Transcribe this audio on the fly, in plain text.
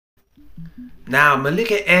Now,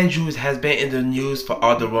 Malika Andrews has been in the news for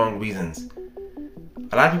all the wrong reasons.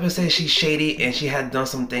 A lot of people say she's shady, and she has done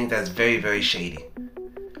some things that's very, very shady.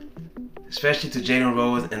 Especially to Jalen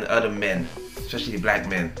Rose and other men, especially black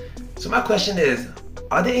men. So my question is,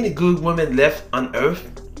 are there any good women left on earth?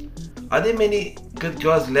 Are there many good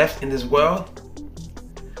girls left in this world?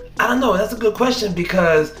 I don't know, that's a good question,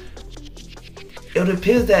 because it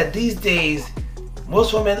appears that these days,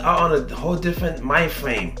 most women are on a whole different mind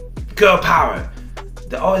frame. Girl power.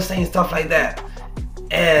 They're always saying stuff like that.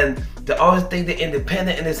 And they always think they're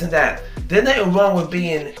independent and this and that. There's nothing wrong with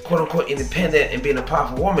being quote unquote independent and being a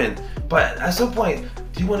powerful woman. But at some point,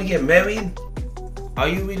 do you want to get married? Are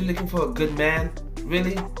you really looking for a good man?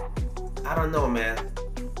 Really? I don't know, man.